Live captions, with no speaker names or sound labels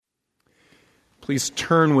Please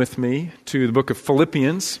turn with me to the book of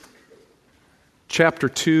Philippians, chapter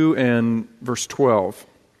 2 and verse 12.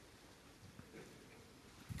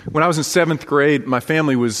 When I was in 7th grade, my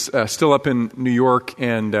family was still up in New York,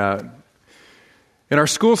 and in our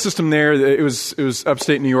school system there, it was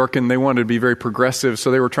upstate New York, and they wanted to be very progressive, so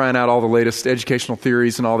they were trying out all the latest educational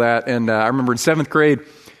theories and all that. And I remember in 7th grade,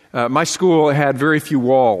 my school had very few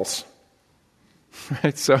walls.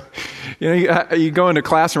 Right, so you go into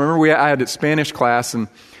class. Remember, I had a Spanish class, and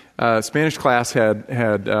Spanish class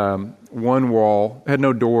had one wall, had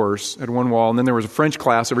no doors, had one wall, and then there was a French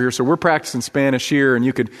class over here. So we're practicing Spanish here, and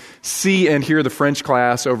you could see and hear the French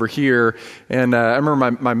class over here. And I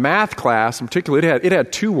remember my math class, in particular, it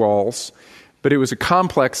had two walls, but it was a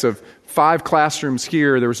complex of 5 classrooms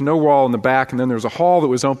here. There was no wall in the back, and then there was a hall that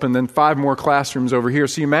was open, then 5 more classrooms over here.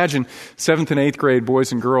 So you imagine 7th and 8th grade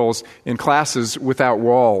boys and girls in classes without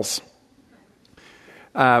walls.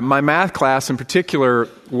 My math class in particular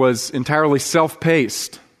was entirely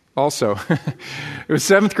self-paced also. It was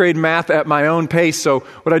 7th grade math at my own pace. So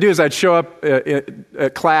what I do is I'd show up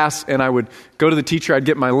at class, and I would go to the teacher. I'd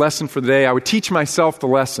get my lesson for the day. I would teach myself the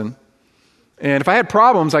lesson. And if I had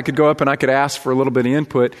problems, I could go up and I could ask for a little bit of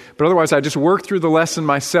input. But otherwise, I'd just work through the lesson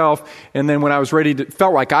myself. And then when I was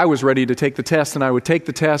felt like I was ready to take the test, and I would take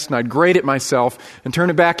the test and I'd grade it myself and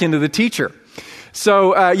turn it back into the teacher. So,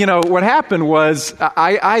 what happened was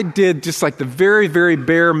I did just like the very, very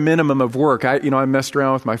bare minimum of work. I messed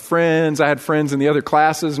around with my friends. I had friends in the other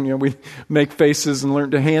classes, and, we make faces and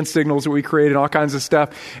learned the hand signals that we created, all kinds of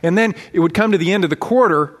stuff. And then it would come to the end of the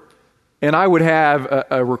quarter, and I would have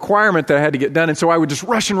a requirement that I had to get done. And so I would just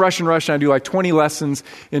rush. And I'd do like 20 lessons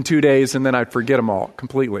in 2 days, and then I'd forget them all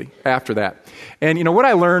completely after that. And what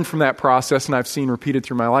I learned from that process, and I've seen repeated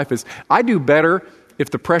through my life, is I do better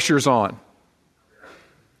if the pressure's on.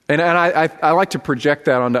 And I like to project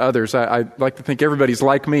that onto others. I like to think everybody's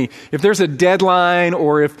like me. If there's a deadline,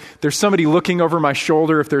 or if there's somebody looking over my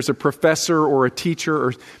shoulder, if there's a professor or a teacher,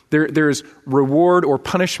 or there's reward or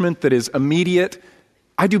punishment that is immediate,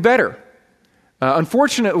 I do better.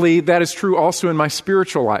 Unfortunately, that is true also in my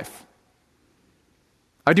spiritual life.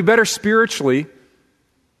 I do better spiritually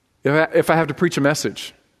if I have to preach a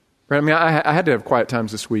message. Right? I mean, I had to have quiet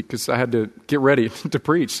times this week because I had to get ready to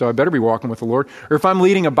preach, so I better be walking with the Lord. Or if I'm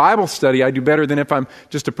leading a Bible study, I do better than if I'm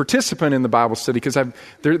just a participant in the Bible study, because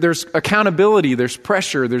there's accountability, there's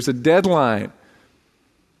pressure, there's a deadline.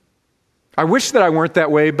 I wish that I weren't that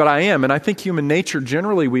way, but I am, and I think human nature,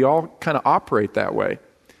 generally, we all kind of operate that way.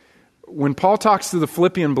 When Paul talks to the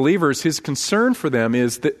Philippian believers, his concern for them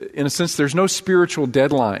is that, in a sense, there's no spiritual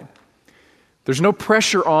deadline. There's no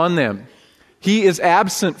pressure on them. He is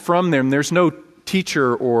absent from them. There's no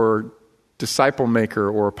teacher or disciple maker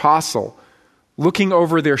or apostle looking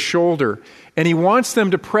over their shoulder. And he wants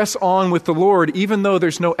them to press on with the Lord, even though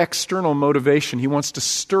there's no external motivation. He wants to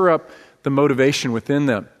stir up the motivation within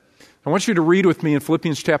them. I want you to read with me in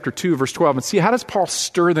Philippians chapter 2, verse 12, and see, how does Paul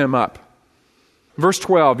stir them up? Verse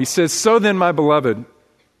 12, he says, "So then, my beloved,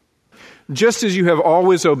 just as you have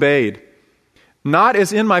always obeyed, not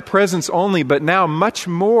as in my presence only, but now much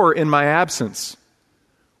more in my absence,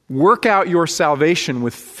 work out your salvation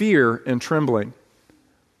with fear and trembling.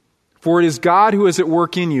 For it is God who is at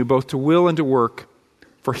work in you, both to will and to work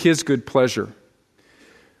for His good pleasure."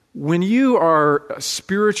 When you are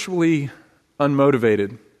spiritually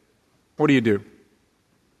unmotivated, what do you do?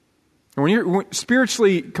 And when you're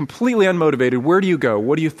spiritually completely unmotivated, where do you go?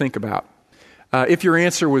 What do you think about? If your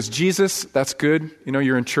answer was Jesus, that's good.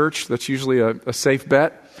 You're in church. That's usually a safe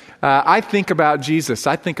bet. I think about Jesus.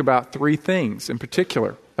 I think about 3 things in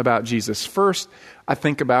particular about Jesus. First, I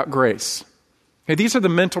think about grace. Okay, these are the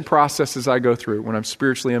mental processes I go through when I'm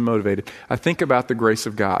spiritually unmotivated. I think about the grace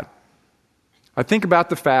of God. I think about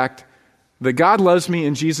the fact that God loves me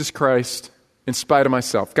in Jesus Christ in spite of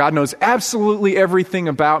myself. God knows absolutely everything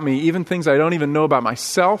about me, even things I don't even know about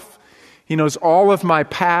myself. He knows all of my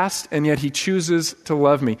past, and yet He chooses to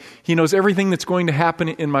love me. He knows everything that's going to happen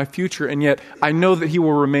in my future, and yet I know that He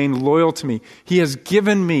will remain loyal to me. He has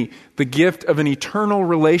given me the gift of an eternal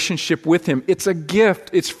relationship with Him. It's a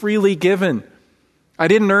gift. It's freely given. I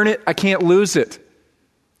didn't earn it. I can't lose it.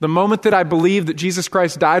 The moment that I believe that Jesus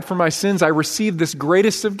Christ died for my sins, I received this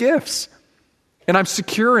greatest of gifts. And I'm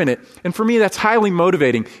secure in it. And for me, that's highly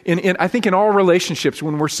motivating. I think in all relationships,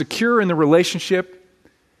 when we're secure in the relationship,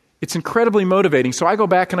 it's incredibly motivating. So I go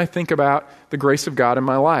back and I think about the grace of God in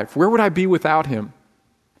my life. Where would I be without Him?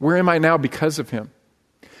 Where am I now because of Him?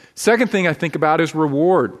 Second thing I think about is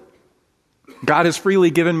reward. God has freely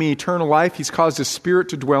given me eternal life. He's caused His Spirit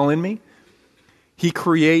to dwell in me. He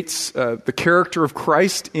creates the character of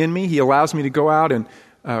Christ in me. He allows me to go out and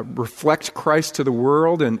reflect Christ to the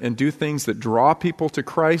world and do things that draw people to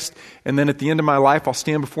Christ. And then at the end of my life, I'll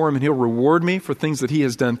stand before Him and He'll reward me for things that He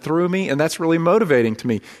has done through me. And that's really motivating to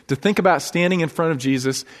me, to think about standing in front of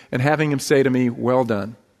Jesus and having Him say to me, "Well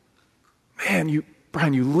done." Man,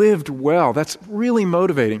 Brian, you lived well. That's really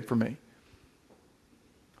motivating for me.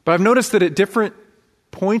 But I've noticed that at different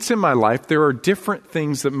points in my life, there are different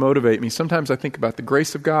things that motivate me. Sometimes I think about the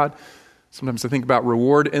grace of God. Sometimes I think about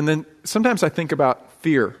reward. And then sometimes I think about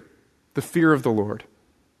fear, the fear of the Lord.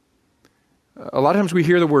 A lot of times we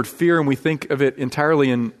hear the word fear and we think of it entirely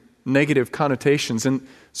in negative connotations. And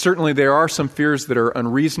certainly there are some fears that are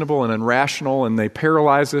unreasonable and irrational and they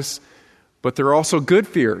paralyze us. But there are also good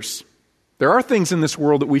fears. There are things in this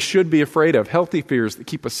world that we should be afraid of, healthy fears that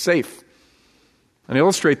keep us safe. And I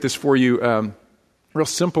illustrate this for you, real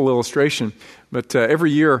simple illustration. But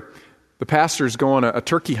every year, the pastors go on a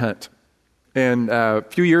turkey hunt. And a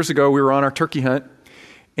few years ago, we were on our turkey hunt.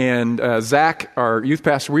 And Zach, our youth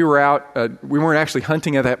pastor, we were out. We weren't actually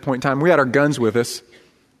hunting at that point in time. We had our guns with us.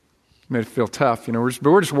 Made it feel tough, you know.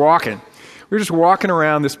 We're just walking. We were just walking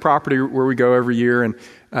around this property where we go every year. And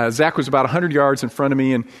Zach was about 100 yards in front of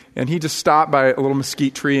me. And he just stopped by a little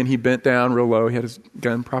mesquite tree. And he bent down real low. He had his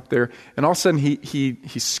gun propped there. And all of a sudden,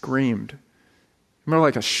 he screamed. More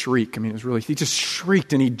like a shriek. I mean, he just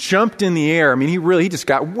shrieked and he jumped in the air. I mean, he just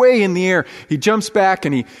got way in the air. He jumps back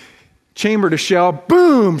and he chambered a shell.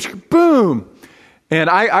 Boom, boom. And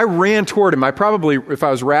I ran toward him. I probably, if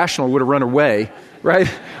I was rational, would have run away, right?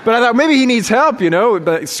 But I thought maybe he needs help, you know,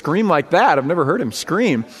 but scream like that. I've never heard him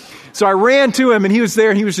scream. So I ran to him and he was there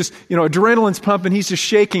and he was just, you know, adrenaline's pumping. He's just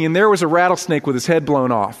shaking and there was a rattlesnake with his head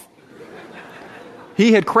blown off.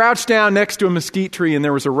 He had crouched down next to a mesquite tree and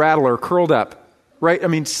there was a rattler curled up. Right? I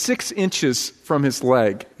mean, 6 inches from his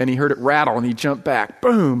leg, and he heard it rattle, and he jumped back.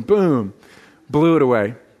 Boom, boom. Blew it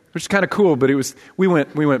away. Which is kind of cool, but we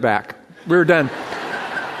went back. We were done.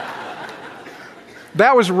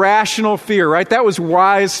 That was rational fear, right? That was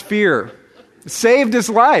wise fear. It saved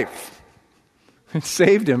his life. It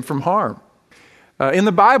saved him from harm. In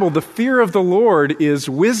the Bible, the fear of the Lord is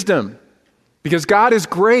wisdom, because God is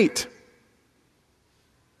great.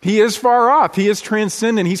 He is far off. He is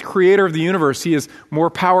transcendent. He's creator of the universe. He is more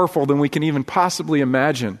powerful than we can even possibly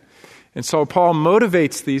imagine. And so Paul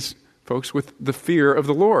motivates these folks with the fear of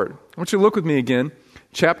the Lord. I want you to look with me again,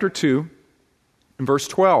 chapter 2, and verse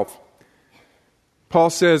 12. Paul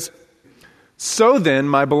says, "So then,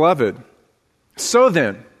 my beloved." So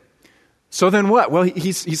then what? Well,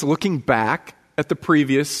 he's looking back at the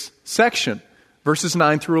previous section, verses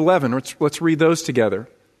 9 through 11. Let's read those together.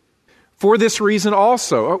 "For this reason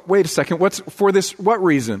also." Oh, wait a second. What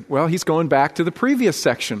reason? Well, he's going back to the previous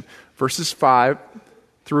section, verses 5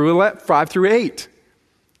 through 8.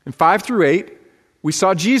 In 5 through 8, we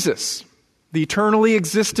saw Jesus, the eternally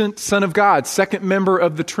existent Son of God, second member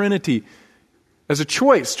of the Trinity, as a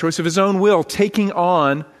choice of his own will, taking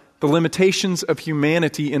on the limitations of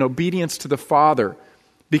humanity in obedience to the Father,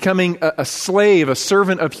 becoming a slave, a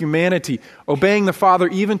servant of humanity, obeying the Father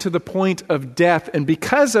even to the point of death. And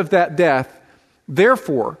because of that death,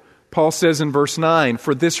 therefore, Paul says in verse 9,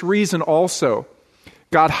 "For this reason also,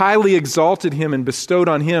 God highly exalted him and bestowed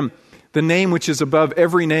on him the name which is above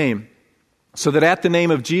every name, so that at the name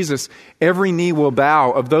of Jesus, every knee will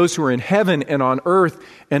bow, of those who are in heaven and on earth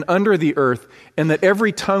and under the earth, and that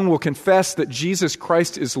every tongue will confess that Jesus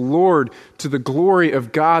Christ is Lord, to the glory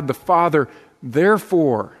of God the Father.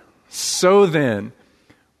 Therefore, so then,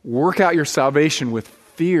 work out your salvation with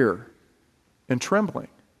fear and trembling."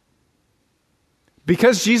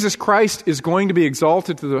 Because Jesus Christ is going to be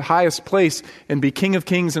exalted to the highest place and be King of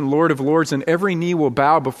kings and Lord of lords, and every knee will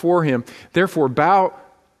bow before him, therefore bow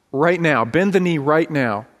right now, bend the knee right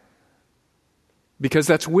now, because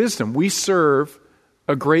that's wisdom. We serve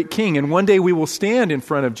a great King, and one day we will stand in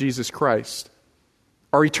front of Jesus Christ.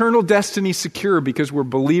 Our eternal destiny secure because we're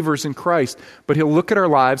believers in Christ. But He'll look at our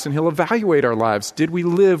lives and He'll evaluate our lives. Did we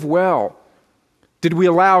live well? Did we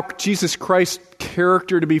allow Jesus Christ's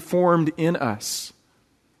character to be formed in us?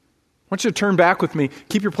 I want you to turn back with me.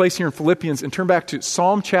 Keep your place here in Philippians and turn back to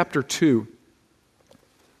Psalm chapter 2.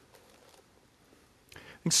 I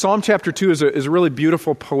think Psalm chapter 2 is a really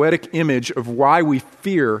beautiful poetic image of why we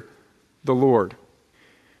fear the Lord.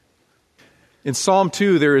 In Psalm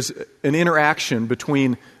 2, there is an interaction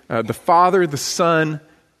between the Father, the Son,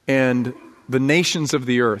 and the nations of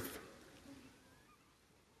the earth.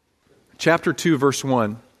 Chapter 2, verse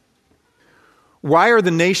 1. "Why are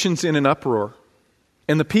the nations in an uproar,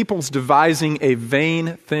 and the peoples devising a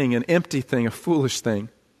vain thing, an empty thing, a foolish thing?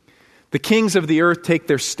 The kings of the earth take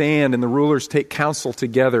their stand, and the rulers take counsel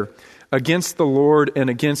together. against the Lord and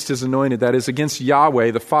against his anointed, that is, against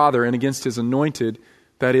Yahweh the Father and against his anointed,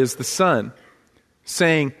 that is, the Son,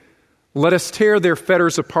 saying, let us tear their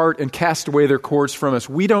fetters apart and cast away their cords from us.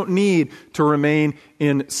 We don't need to remain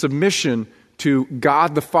in submission to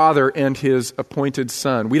God the Father and his appointed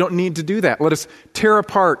Son. We don't need to do that. Let us tear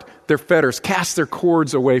apart their fetters, cast their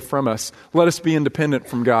cords away from us. Let us be independent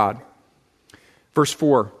from God. Verse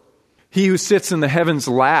 4, he who sits in the heavens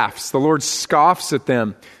laughs. The Lord scoffs at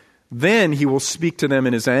them. Then he will speak to them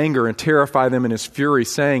in his anger and terrify them in his fury,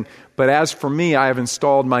 saying, but as for me, I have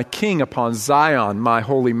installed my king upon Zion, my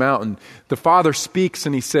holy mountain. The Father speaks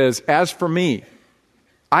and he says, as for me,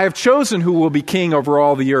 I have chosen who will be king over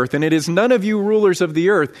all the earth, and it is none of you rulers of the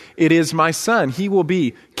earth. It is my Son. He will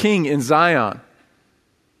be king in Zion.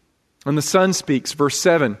 And the Son speaks, verse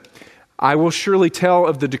 7, I will surely tell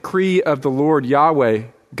of the decree of the Lord Yahweh.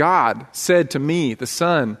 God said to me, the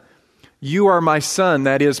Son, you are my Son,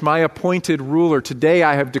 that is my appointed ruler. Today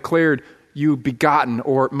I have declared you begotten,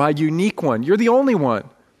 or my unique one. You're the only one.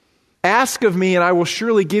 Ask of me, and I will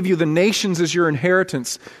surely give you the nations as your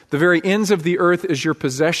inheritance, the very ends of the earth as your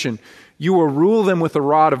possession. You will rule them with a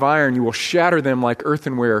rod of iron. You will shatter them like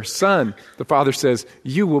earthenware. Son, the Father says,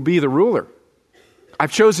 you will be the ruler.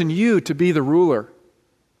 I've chosen you to be the ruler.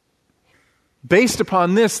 Based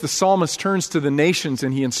upon this, the psalmist turns to the nations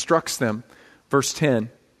and he instructs them. Verse 10,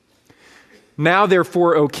 now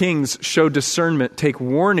therefore, O kings, show discernment. Take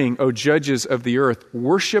warning, O judges of the earth.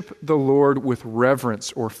 Worship the Lord with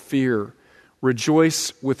reverence or fear.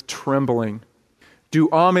 Rejoice with trembling. Do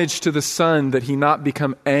homage to the Son, that he not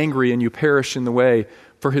become angry and you perish in the way,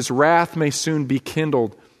 for his wrath may soon be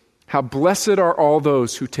kindled. How blessed are all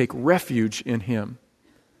those who take refuge in him.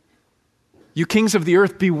 You kings of the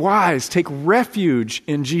earth, be wise. Take refuge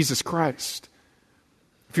in Jesus Christ.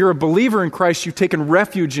 If you're a believer in Christ, you've taken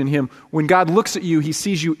refuge in him. When God looks at you, he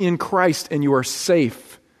sees you in Christ and you are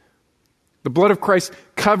safe. The blood of Christ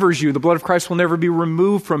covers you. The blood of Christ will never be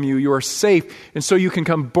removed from you. You are safe. And so you can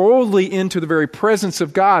come boldly into the very presence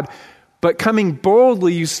of God. But coming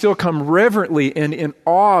boldly, you still come reverently and in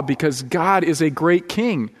awe, because God is a great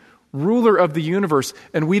king, ruler of the universe,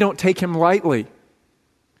 and we don't take him lightly.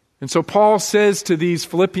 And so Paul says to these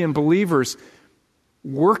Philippian believers,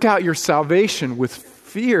 work out your salvation with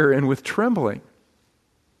fear and with trembling,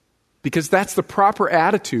 because that's the proper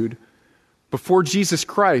attitude before Jesus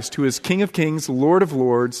Christ, who is King of Kings, Lord of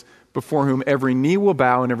Lords, before whom every knee will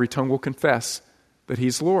bow and every tongue will confess that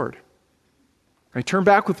he's Lord. Right, turn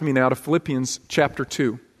back with me now to Philippians chapter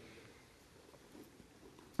 2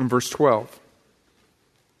 and verse 12.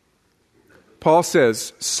 Paul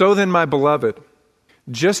says, so then, my beloved,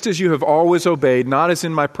 just as you have always obeyed, not as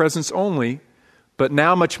in my presence only, but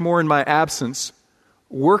now much more in my absence,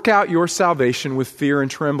 work out your salvation with fear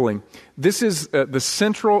and trembling. This is the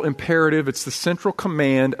central imperative. It's the central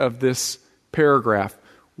command of this paragraph.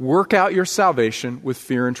 Work out your salvation with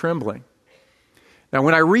fear and trembling. Now,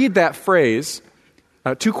 when I read that phrase,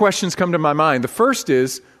 two questions come to my mind. The first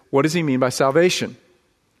is, what does he mean by salvation?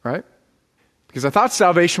 Right? Because I thought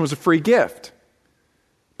salvation was a free gift.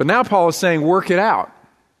 But now Paul is saying, work it out.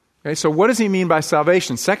 Okay, so what does he mean by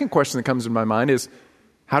salvation? Second question that comes to my mind is,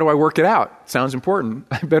 how do I work it out? Sounds important.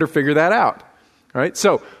 I better figure that out. All right,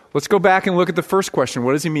 so let's go back and look at the first question.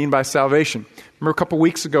 What does he mean by salvation? Remember a couple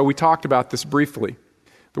weeks ago we talked about this briefly.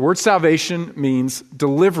 The word salvation means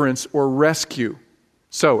deliverance or rescue.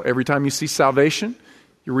 So every time you see salvation,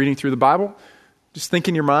 you're reading through the Bible, just think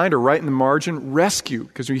in your mind or write in the margin, rescue.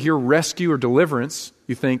 Because when you hear rescue or deliverance,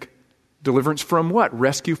 you think deliverance from what?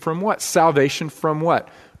 Rescue from what? Salvation from what?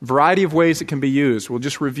 Variety of ways it can be used. We'll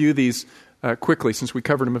just review these quickly, since we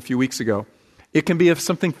covered them a few weeks ago. It can be of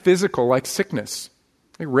something physical like sickness,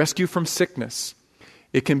 like rescue from sickness.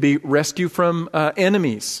 It can be rescue from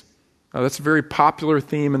enemies. That's a very popular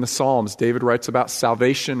theme in the Psalms. David writes about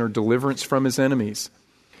salvation or deliverance from his enemies.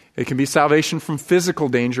 It can be salvation from physical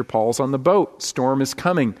danger. Paul's on the boat. Storm is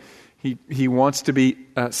coming. He wants to be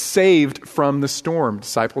saved from the storm.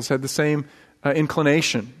 Disciples had the same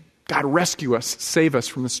inclination. God, rescue us, save us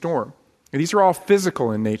from the storm. And these are all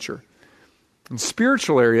physical in nature. In the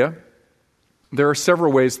spiritual area, there are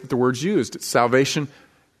several ways that the word's used. It's salvation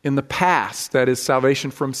in the past, that is, salvation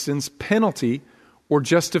from sin's penalty or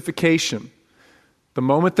justification. The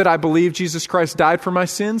moment that I believe Jesus Christ died for my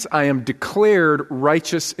sins, I am declared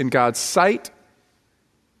righteous in God's sight.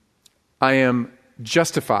 I am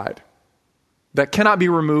justified. That cannot be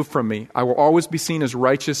removed from me. I will always be seen as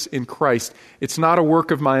righteous in Christ. It's not a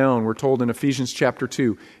work of my own, we're told in Ephesians chapter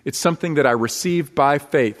 2. It's something that I receive by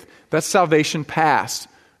faith. That's salvation past.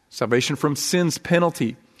 Salvation from sin's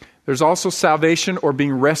penalty. There's also salvation or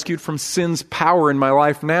being rescued from sin's power in my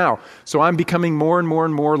life now. So I'm becoming more and more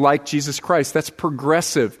and more like Jesus Christ. That's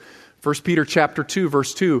progressive. 1 Peter chapter 2,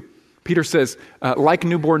 verse 2, Peter says, like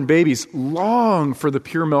newborn babies, long for the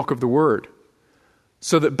pure milk of the word,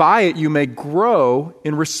 so that by it you may grow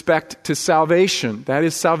in respect to salvation. That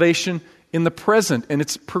is salvation in the present, and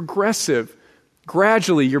it's progressive.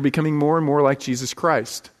 Gradually, you're becoming more and more like Jesus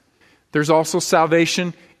Christ. There's also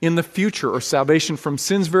salvation in the future, or salvation from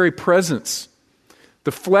sin's very presence.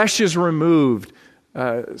 The flesh is removed.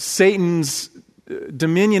 Satan's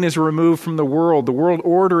dominion is removed from the world. The world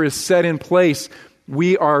order is set in place.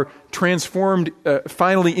 We are transformed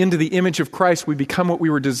finally into the image of Christ. We become what we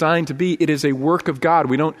were designed to be. It is a work of God.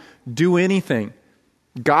 We don't do anything.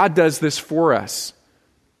 God does this for us.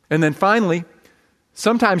 And then finally,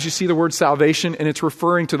 sometimes you see the word salvation and it's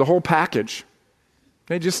referring to the whole package.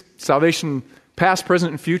 Okay, just salvation, past,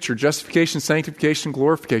 present, and future, justification, sanctification,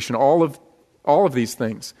 glorification, all of these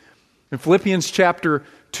things. In Philippians chapter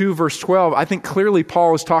 2, verse 12, I think clearly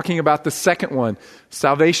Paul is talking about the second one,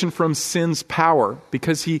 salvation from sin's power,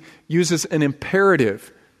 because he uses an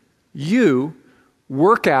imperative. You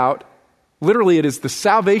work out, literally it is the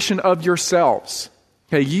salvation of yourselves.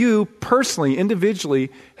 Okay, you personally,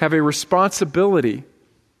 individually, have a responsibility.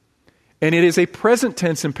 And it is a present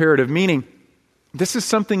tense imperative, meaning this is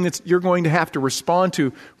something that you're going to have to respond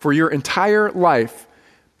to for your entire life,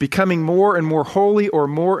 becoming more and more holy or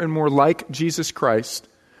more and more like Jesus Christ.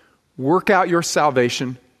 Work out your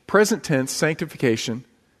salvation, present tense, sanctification,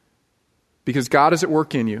 because God is at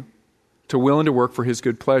work in you to will and to work for His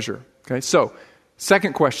good pleasure. Okay, so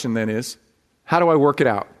second question then is, how do I work it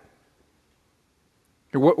out?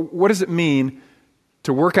 What does it mean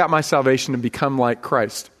to work out my salvation and become like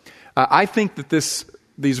Christ? I think that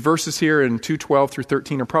these verses here in 2:12 through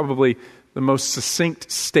 13 are probably the most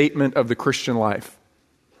succinct statement of the Christian life.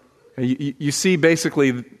 You see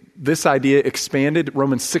basically this idea expanded,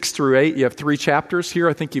 Romans 6 through 8. You have 3 chapters here.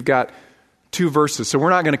 I think you've got 2 verses. So we're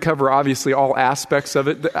not going to cover, obviously, all aspects of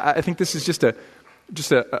it. I think this is just a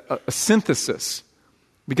synthesis.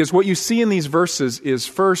 Because what you see in these verses is,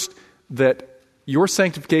 first, that your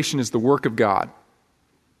sanctification is the work of God.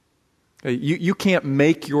 You can't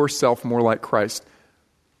make yourself more like Christ.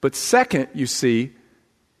 But second, you see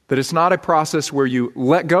that it's not a process where you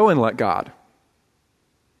let go and let God.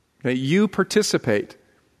 Okay, you participate.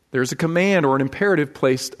 There's a command or an imperative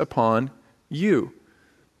placed upon you.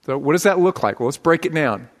 So what does that look like? Well, let's break it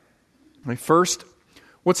down. Okay, first,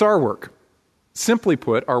 what's our work? Simply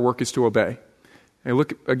put, our work is to obey. Okay,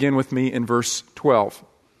 look again with me in verse 12.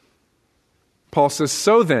 Paul says,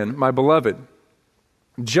 "So then, my beloved,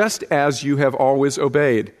 just as you have always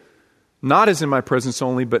obeyed, not as in my presence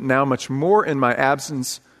only, but now much more in my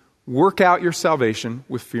absence, work out your salvation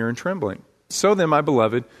with fear and trembling. So then, my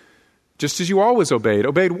beloved, just as you always obeyed."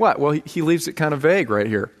 Obeyed what? Well, he leaves it kind of vague right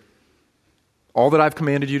here. All that I've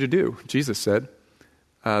commanded you to do, Jesus said.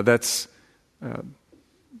 That's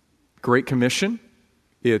Great Commission.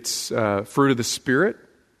 It's fruit of the Spirit.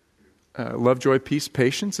 Love, joy, peace,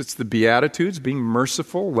 patience. It's the Beatitudes, being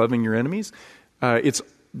merciful, loving your enemies. It's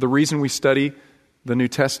the reason we study the New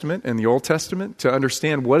Testament and the Old Testament, to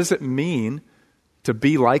understand what does it mean to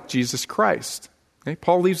be like Jesus Christ. Okay?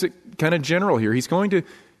 Paul leaves it kind of general here. He's going to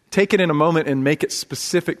take it in a moment and make it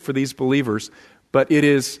specific for these believers, but it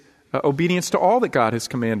is obedience to all that God has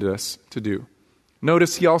commanded us to do.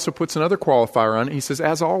 Notice he also puts another qualifier on it. He says,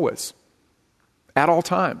 as always, at all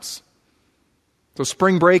times. So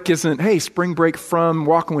spring break isn't, hey, spring break from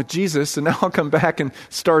walking with Jesus, and now I'll come back and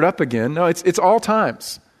start up again. No, it's all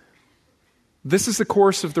times. This is the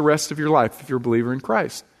course of the rest of your life if you're a believer in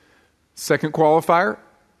Christ. Second qualifier,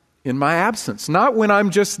 in my absence. Not when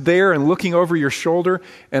I'm just there and looking over your shoulder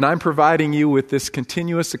and I'm providing you with this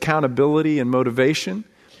continuous accountability and motivation,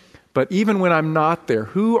 but even when I'm not there.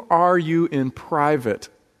 Who are you in private?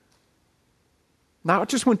 Not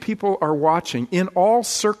just when people are watching, in all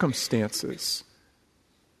circumstances.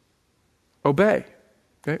 Obey.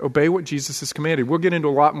 Okay? Obey what Jesus has commanded. We'll get into a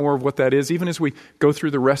lot more of what that is, even as we go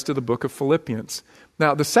through the rest of the book of Philippians.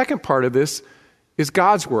 Now, the second part of this is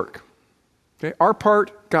God's work. Okay? Our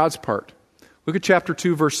part, God's part. Look at chapter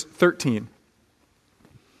 2, verse 13.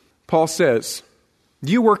 Paul says,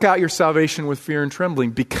 "You work out your salvation with fear and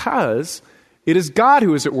trembling, because it is God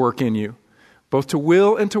who is at work in you, both to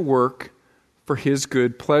will and to work for His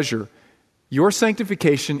good pleasure." Your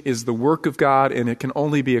sanctification is the work of God, and it can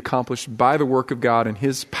only be accomplished by the work of God and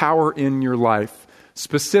His power in your life.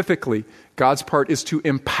 Specifically, God's part is to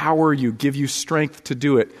empower you, give you strength to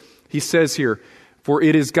do it. He says here, For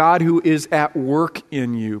it is God who is at work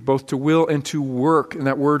in you, both to will and to work. And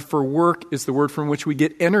that word for work is the word from which we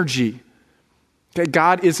get energy. Okay,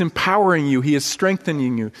 God is empowering you. He is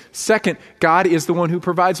strengthening you. Second, God is the one who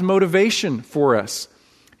provides motivation for us.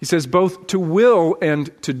 He says both to will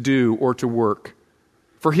and to do or to work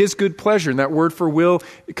for His good pleasure. And that word for will,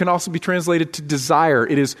 it can also be translated to desire.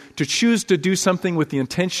 It is to choose to do something with the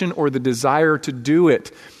intention or the desire to do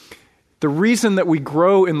it. The reason that we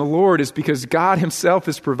grow in the Lord is because God Himself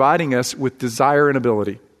is providing us with desire and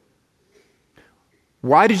ability.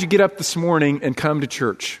 Why did you get up this morning and come to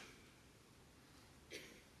church?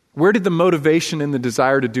 Where did the motivation and the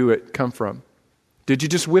desire to do it come from? Did you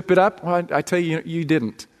just whip it up? Well, I tell you, you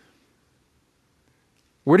didn't.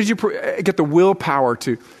 Where did you get the willpower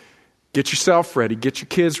to get yourself ready, get your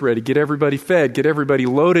kids ready, get everybody fed, get everybody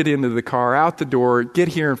loaded into the car, out the door, get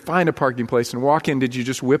here and find a parking place and walk in? Did you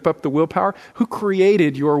just whip up the willpower? Who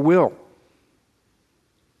created your will?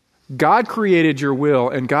 God created your will,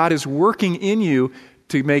 and God is working in you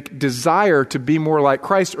to make desire to be more like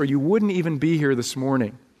Christ, or you wouldn't even be here this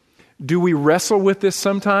morning. Do we wrestle with this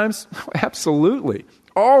sometimes? Absolutely.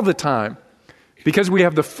 All the time. Because we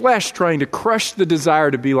have the flesh trying to crush the desire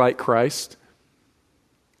to be like Christ,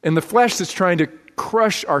 and the flesh that's trying to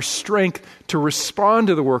crush our strength to respond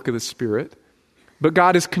to the work of the Spirit. But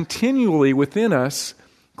God is continually within us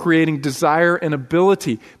creating desire and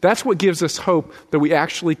ability. That's what gives us hope that we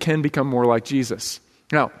actually can become more like Jesus.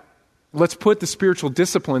 Now, let's put the spiritual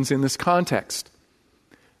disciplines in this context.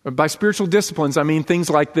 By spiritual disciplines, I mean things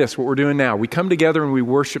like this, what we're doing now. We come together and we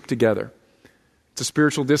worship together. It's a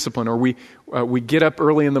spiritual discipline. Or we get up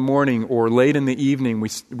early in the morning or late in the evening.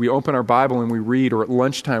 We open our Bible and we read. Or at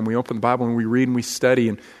lunchtime, we open the Bible and we read and we study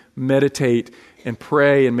and meditate and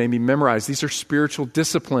pray and maybe memorize. These are spiritual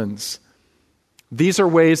disciplines. These are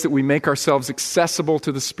ways that we make ourselves accessible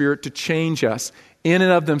to the Spirit to change us. In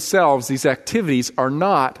and of themselves, these activities are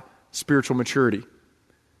not spiritual maturity.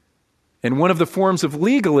 And one of the forms of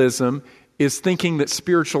legalism is thinking that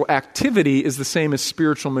spiritual activity is the same as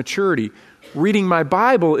spiritual maturity. Reading my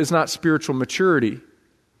Bible is not spiritual maturity.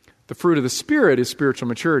 The fruit of the Spirit is spiritual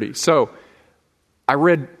maturity. So, I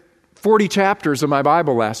read 40 chapters of my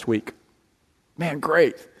Bible last week. Man,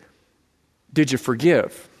 great. Did you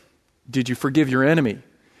forgive? Did you forgive your enemy?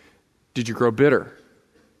 Did you grow bitter?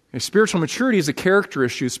 Spiritual maturity is a character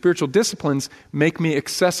issue. Spiritual disciplines make me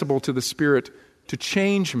accessible to the Spirit to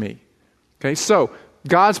change me. Okay, so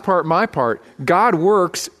God's part, my part. God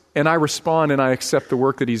works and I respond and I accept the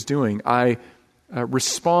work that He's doing. I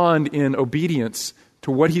respond in obedience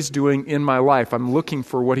to what He's doing in my life. I'm looking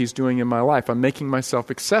for what He's doing in my life. I'm making myself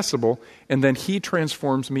accessible, and then He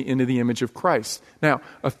transforms me into the image of Christ. Now,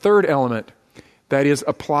 a third element, that is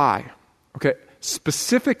apply. Okay,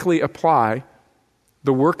 specifically apply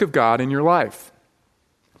the work of God in your life.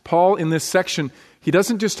 Paul, in this section, he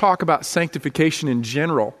doesn't just talk about sanctification in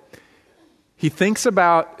general. He thinks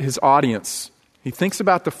about his audience. He thinks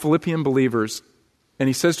about the Philippian believers, and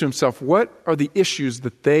he says to himself, what are the issues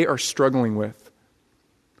that they are struggling with?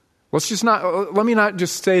 Let me not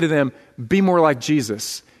just say to them, be more like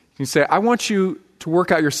Jesus. You can say, I want you to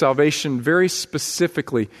work out your salvation very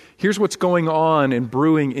specifically. Here's what's going on and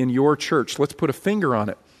brewing in your church. Let's put a finger on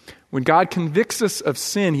it. When God convicts us of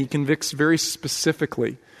sin, He convicts very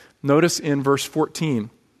specifically. Notice in verse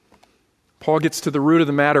 14, Paul gets to the root of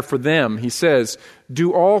the matter for them. He says,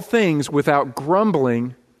 do all things without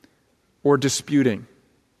grumbling or disputing.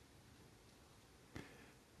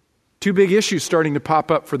 Two big issues starting to pop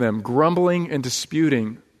up for them, grumbling and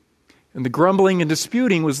disputing. And the grumbling and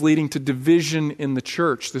disputing was leading to division in the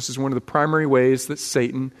church. This is one of the primary ways that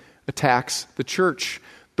Satan attacks the church.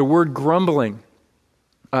 The word grumbling,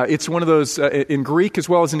 it's one of those, in Greek as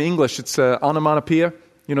well as in English, it's onomatopoeia.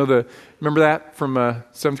 Remember that from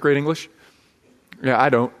 7th grade English? Yeah, I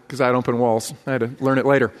don't, because I had open walls. I had to learn it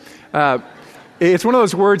later. It's one of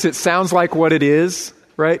those words that sounds like what it is,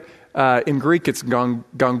 right? In Greek, it's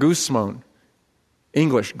gongusmon.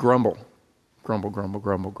 English, grumble. Grumble, grumble,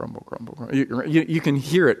 grumble, grumble, grumble, grumble. You can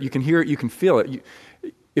hear it. You can hear it. You can feel it.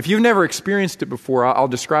 If you've never experienced it before, I'll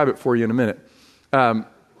describe it for you in a minute.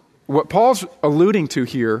 What Paul's alluding to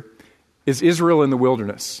here is Israel in the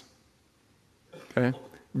wilderness. Okay?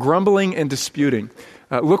 Grumbling and disputing.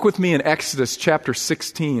 Look with me in Exodus chapter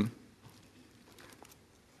 16.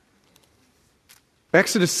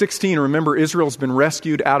 Exodus 16, remember Israel's been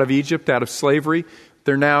rescued out of Egypt, out of slavery.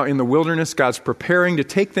 They're now in the wilderness. God's preparing to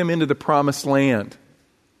take them into the promised land.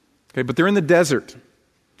 Okay, but they're in the desert. It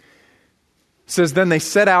says, then they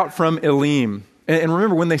set out from Elim. And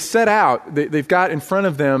remember, when they set out, they've got in front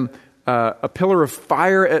of them a pillar of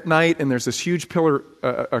fire at night, and there's this huge pillar,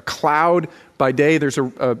 a cloud by day. There's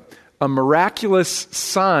a miraculous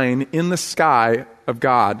sign in the sky of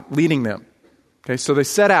God leading them. Okay, so they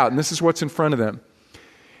set out, and this is what's in front of them.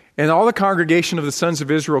 And all the congregation of the sons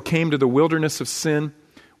of Israel came to the wilderness of Sin,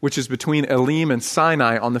 which is between Elim and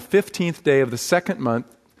Sinai, on the 15th day of the second month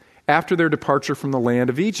after their departure from the land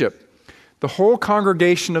of Egypt. The whole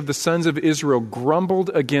congregation of the sons of Israel grumbled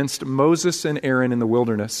against Moses and Aaron in the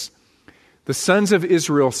wilderness. The sons of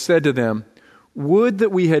Israel said to them, "Would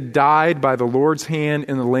that we had died by the Lord's hand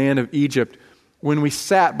in the land of Egypt, when we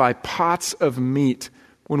sat by pots of meat,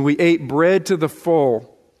 when we ate bread to the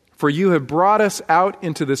full. For you have brought us out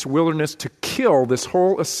into this wilderness to kill this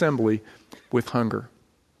whole assembly with hunger."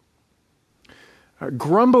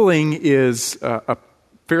 Grumbling is a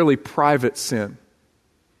fairly private sin.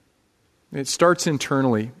 It starts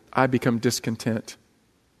internally. I become discontent.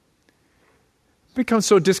 I become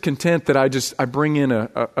so discontent that I bring in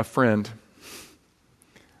a friend.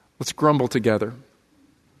 Let's grumble together.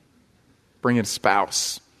 Bring in a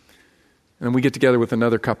spouse. And then we get together with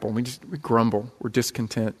another couple. And we grumble. We're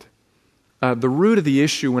discontent. The root of the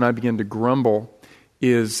issue when I begin to grumble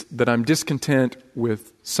is that I'm discontent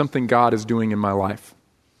with something God is doing in my life.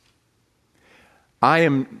 I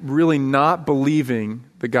am really not believing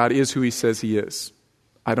that God is who He says He is.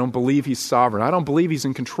 I don't believe He's sovereign. I don't believe He's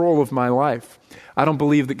in control of my life. I don't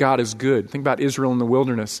believe that God is good. Think about Israel in the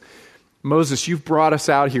wilderness. Moses, you've brought us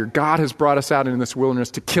out here. God has brought us out into this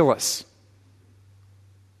wilderness to kill us.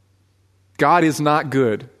 God is not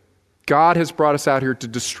good. God has brought us out here to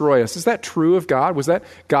destroy us. Is that true of God? Was that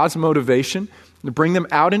God's motivation? To bring them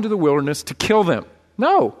out into the wilderness to kill them?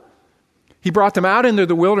 No. He brought them out into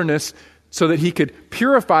the wilderness so that He could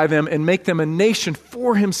purify them and make them a nation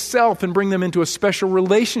for Himself and bring them into a special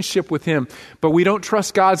relationship with Him. But we don't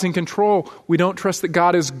trust God's in control. We don't trust that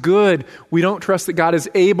God is good. We don't trust that God is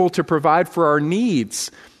able to provide for our needs.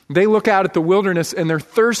 They look out at the wilderness and they're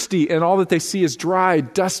thirsty, and all that they see is dry,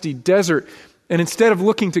 dusty desert. And instead of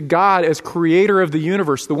looking to God as creator of the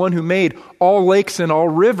universe, the one who made all lakes and all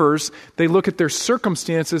rivers, they look at their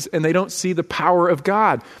circumstances and they don't see the power of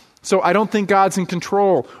God. So I don't think God's in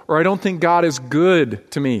control, or I don't think God is good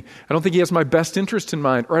to me. I don't think He has my best interest in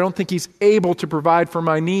mind, or I don't think He's able to provide for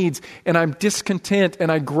my needs, and I'm discontent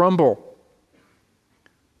and I grumble.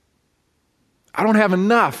 I don't have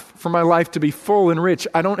enough for my life to be full and rich.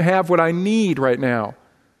 I don't have what I need right now.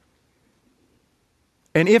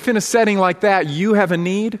 And if in a setting like that you have a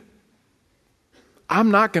need,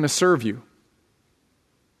 I'm not going to serve you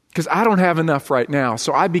because I don't have enough right now.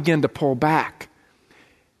 So I begin to pull back.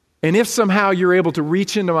 And if somehow you're able to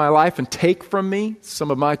reach into my life and take from me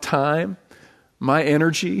some of my time, my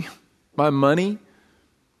energy, my money,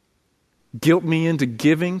 guilt me into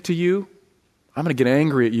giving to you, I'm going to get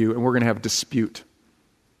angry at you and we're going to have a dispute.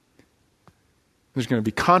 There's going to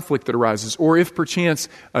be conflict that arises. Or if perchance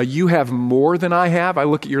you have more than I have, I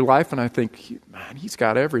look at your life and I think, man, he's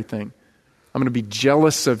got everything. I'm going to be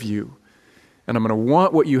jealous of you. And I'm going to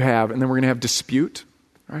want what you have. And then we're going to have dispute.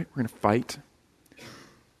 Right? We're going to fight.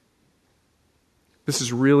 This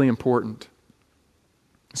is really important.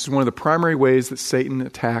 This is one of the primary ways that Satan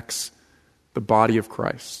attacks the body of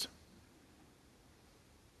Christ.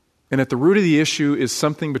 And at the root of the issue is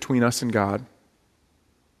something between us and God.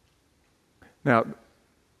 Now,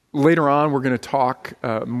 later on, we're going to talk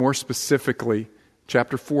more specifically,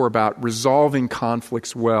 chapter 4, about resolving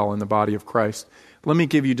conflicts well in the body of Christ. Let me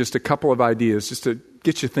give you just a couple of ideas just to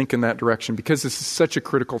get you thinking that direction, because this is such a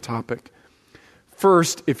critical topic.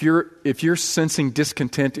 First, if you're sensing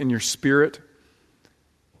discontent in your spirit,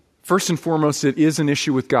 first and foremost, it is an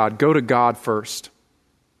issue with God. Go to God first.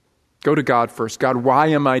 Go to God first. God, why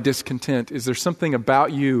am I discontent? Is there something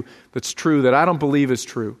about you that's true that I don't believe is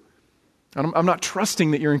true? I'm not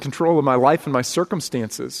trusting that you're in control of my life and my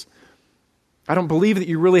circumstances. I don't believe that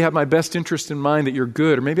you really have my best interest in mind, that you're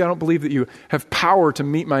good. Or maybe I don't believe that you have power to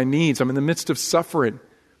meet my needs. I'm in the midst of suffering.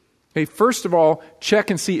 Hey, first of all, check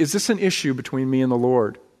and see, is this an issue between me and the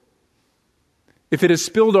Lord? If it has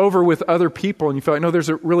spilled over with other people and you feel like, no, there's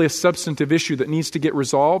really a substantive issue that needs to get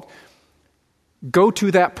resolved, go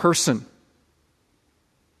to that person.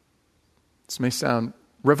 This may sound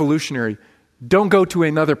revolutionary. Don't go to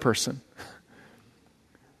another person.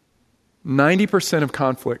 90% of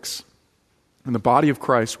conflicts in the body of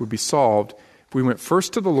Christ would be solved if we went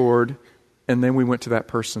first to the Lord and then we went to that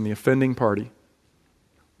person, the offending party.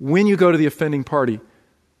 When you go to the offending party,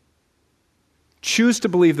 choose to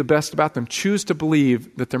believe the best about them. Choose to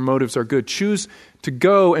believe that their motives are good. Choose to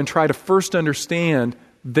go and try to first understand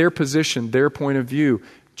their position, their point of view.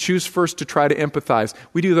 Choose first to try to empathize.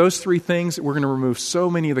 We do those three things, we're going to remove so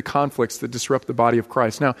many of the conflicts that disrupt the body of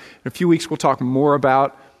Christ. Now, in a few weeks, we'll talk more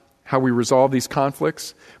about how we resolve these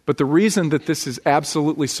conflicts. But the reason that this is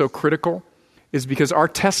absolutely so critical is because our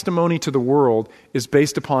testimony to the world is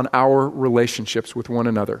based upon our relationships with one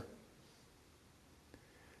another.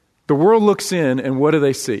 The world looks in, and what do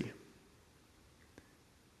they see?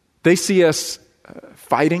 They see us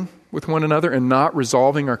fighting with one another and not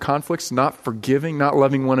resolving our conflicts, not forgiving, not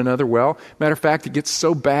loving one another well. Matter of fact, it gets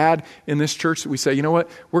so bad in this church that we say, you know what,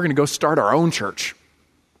 we're going to go start our own church.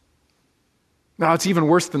 Now, it's even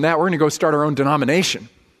worse than that. We're going to go start our own denomination,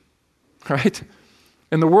 right?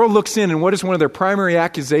 And the world looks in, and what is one of their primary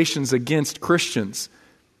accusations against Christians?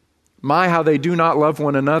 How they do not love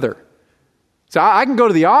one another. So I can go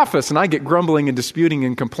to the office and I get grumbling and disputing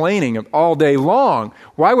and complaining all day long.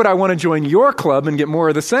 Why would I want to join your club and get more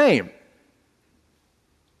of the same?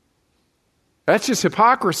 That's just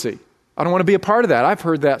hypocrisy. I don't want to be a part of that. I've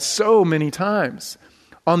heard that so many times.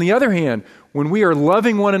 On the other hand, when we are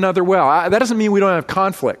loving one another well, that doesn't mean we don't have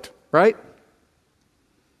conflict, right?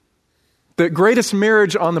 The greatest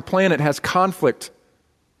marriage on the planet has conflict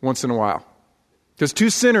once in a while. Because two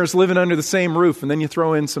sinners living under the same roof, and then you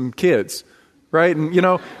throw in some kids. Right? And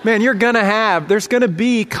man, there's going to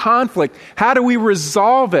be conflict. How do we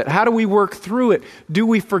resolve it? How do we work through it? Do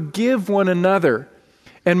we forgive one another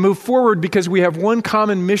and move forward because we have one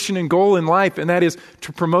common mission and goal in life, and that is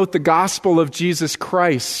to promote the gospel of Jesus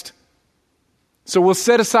Christ? So we'll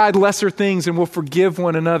set aside lesser things and we'll forgive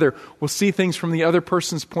one another. We'll see things from the other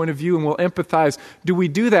person's point of view and we'll empathize. Do we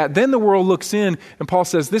do that? Then the world looks in, and Paul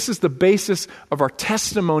says this is the basis of our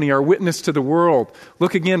testimony, our witness to the world.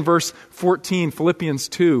 Look again, verse 14, Philippians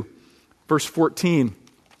 2, verse 14.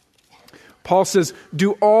 Paul says,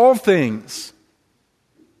 do all things,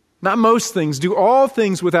 not most things, do all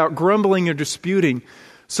things without grumbling or disputing,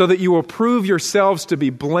 so that you will prove yourselves to be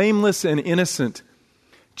blameless and innocent,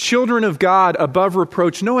 children of God above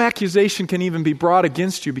reproach. No accusation can even be brought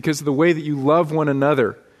against you because of the way that you love one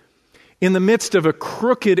another. In the midst of a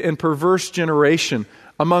crooked and perverse generation,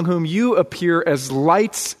 among whom you appear as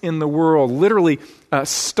lights in the world, literally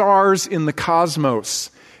stars in the cosmos.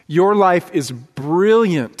 Your life is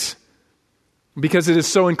brilliant because it is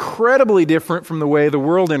so incredibly different from the way the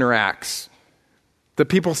world interacts. That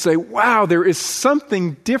people say, wow, there is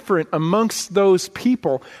something different amongst those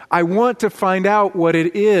people. I want to find out what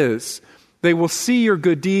it is. They will see your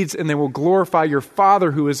good deeds and they will glorify your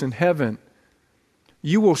Father who is in heaven.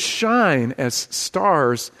 You will shine as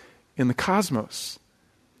stars in the cosmos.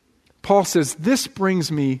 Paul says, this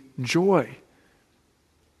brings me joy.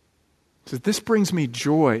 He says, this brings me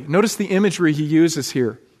joy. Notice the imagery he uses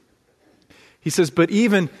here. He says, but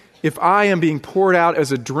even if I am being poured out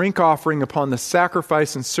as a drink offering upon the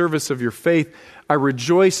sacrifice and service of your faith, I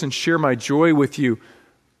rejoice and share my joy with you,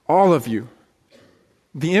 all of you.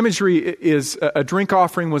 The imagery is a drink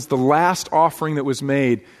offering was the last offering that was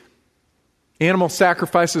made. Animal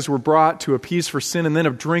sacrifices were brought to appease for sin, and then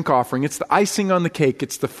a drink offering. It's the icing on the cake.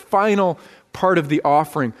 It's the final part of the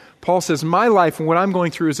offering. Paul says, my life and what I'm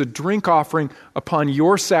going through is a drink offering upon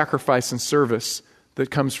your sacrifice and service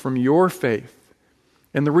that comes from your faith.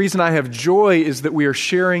 And the reason I have joy is that we are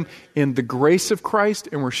sharing in the grace of Christ,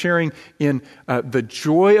 and we're sharing in the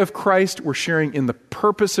joy of Christ. We're sharing in the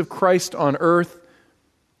purpose of Christ on earth.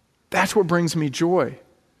 That's what brings me joy.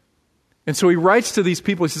 And so he writes to these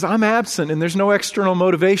people, he says, I'm absent and there's no external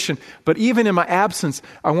motivation, but even in my absence,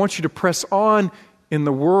 I want you to press on in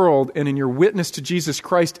the world and in your witness to Jesus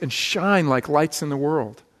Christ and shine like lights in the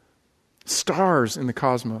world, stars in the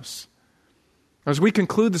cosmos. As we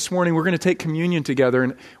conclude this morning, we're going to take communion together.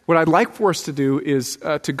 And what I'd like for us to do is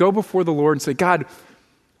to go before the Lord and say, God,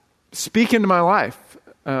 speak into my life.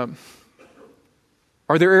 Are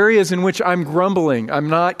there areas in which I'm grumbling? I'm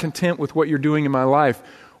not content with what you're doing in my life.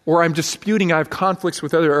 Or I'm disputing, I have conflicts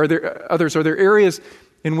with others. Are there areas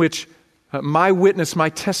in which my witness, my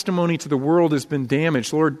testimony to the world has been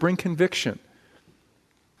damaged? Lord, bring conviction.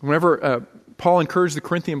 Whenever Paul encouraged the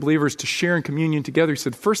Corinthian believers to share in communion together, he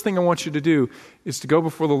said, the first thing I want you to do is to go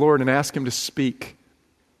before the Lord and ask him to speak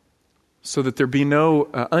so that there be no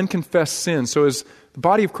unconfessed sin. So as the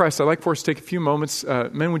body of Christ, I'd like for us to take a few moments.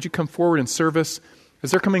 Men, would you come forward and serve us? As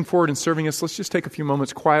they're coming forward and serving us, let's just take a few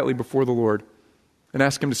moments quietly before the Lord and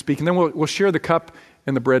ask him to speak. And then we'll share the cup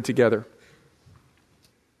and the bread together.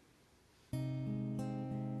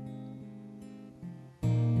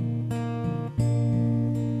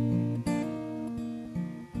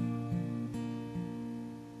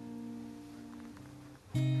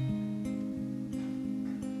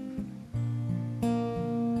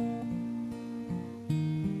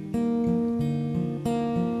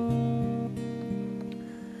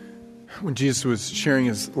 when Jesus was sharing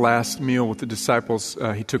his last meal with the disciples,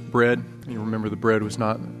 he took bread. You remember the bread was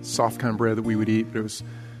not soft kind of bread that we would eat, but it was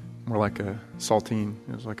more like a saltine.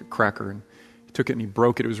 It was like a cracker. And he took it and he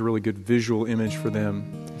broke it. It was a really good visual image for them.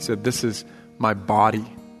 He said, "This is my body.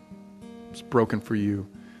 It's broken for you.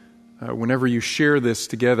 Whenever you share this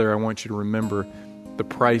together, I want you to remember the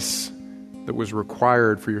price that was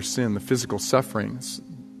required for your sin, the physical sufferings.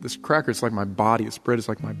 This cracker is like my body. This bread is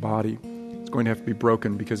like my body. It's going to have to be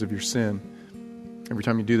broken because of your sin. Every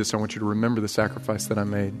time you do this, I want you to remember the sacrifice that I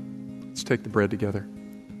made." Let's take the bread together.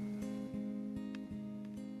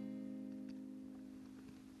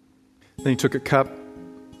 Then he took a cup.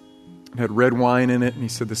 It had red wine in it, and he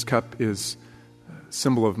said, "This cup is a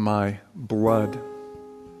symbol of my blood."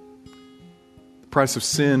 The price of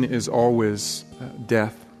sin is always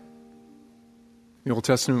death. The Old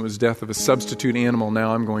Testament was death of a substitute animal.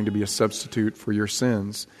 Now I'm going to be a substitute for your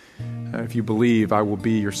sins. If you believe, I will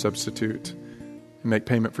be your substitute and make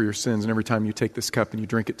payment for your sins. And every time you take this cup and you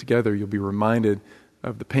drink it together, you'll be reminded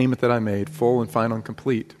of the payment that I made, full and final and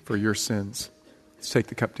complete, for your sins. Let's take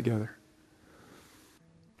the cup together.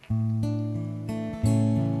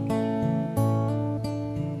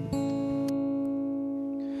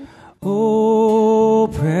 Oh,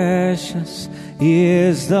 precious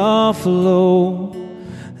is the flow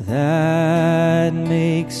that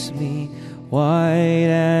makes me white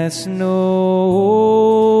as snow.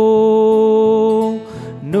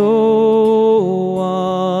 No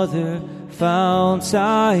other fount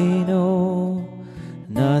I know,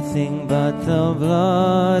 nothing but the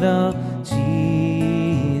blood of Jesus.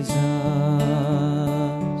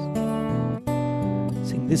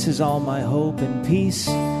 Sing, "This is all my hope and peace,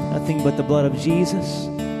 nothing but the blood of Jesus.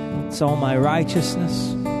 It's all my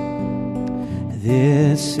righteousness.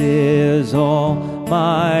 This is all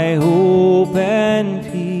my hope and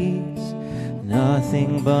peace,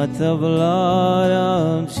 nothing but the blood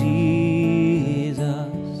of Jesus.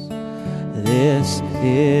 This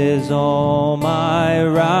is all my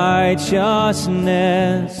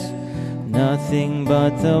righteousness, nothing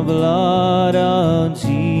but the blood of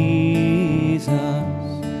Jesus.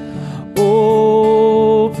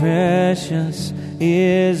 Oh, precious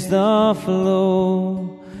is the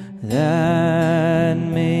flow that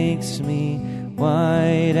makes me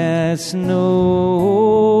white as snow.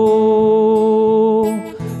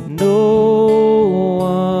 No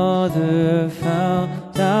other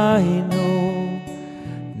fount I know,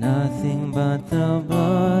 nothing but the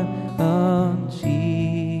blood of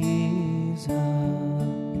Jesus.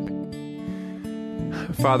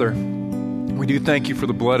 Father, we do thank you for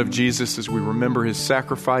the blood of Jesus as we remember his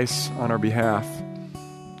sacrifice on our behalf.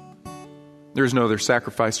 There is no other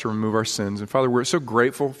sacrifice to remove our sins. And Father, we're so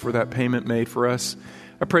grateful for that payment made for us.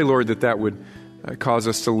 I pray, Lord, that would cause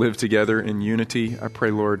us to live together in unity. I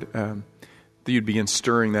pray, Lord, that you'd begin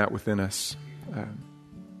stirring that within us.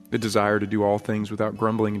 The desire to do all things without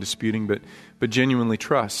grumbling and disputing, but genuinely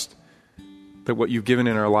trust that what you've given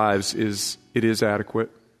in our lives is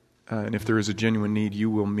adequate. And if there is a genuine need, you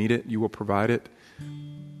will meet it. You will provide it.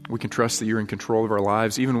 We can trust that you're in control of our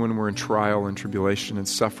lives, even when we're in trial and tribulation and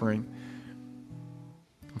suffering.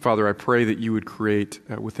 Father, I pray that you would create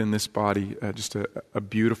within this body just a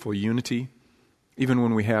beautiful unity, even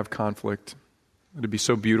when we have conflict. It would be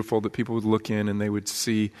so beautiful that people would look in and they would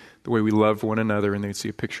see the way we love one another, and they would see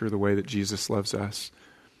a picture of the way that Jesus loves us.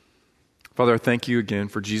 Father, I thank you again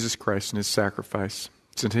for Jesus Christ and his sacrifice.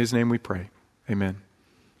 It's in his name we pray. Amen.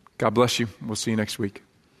 God bless you. We'll see you next week.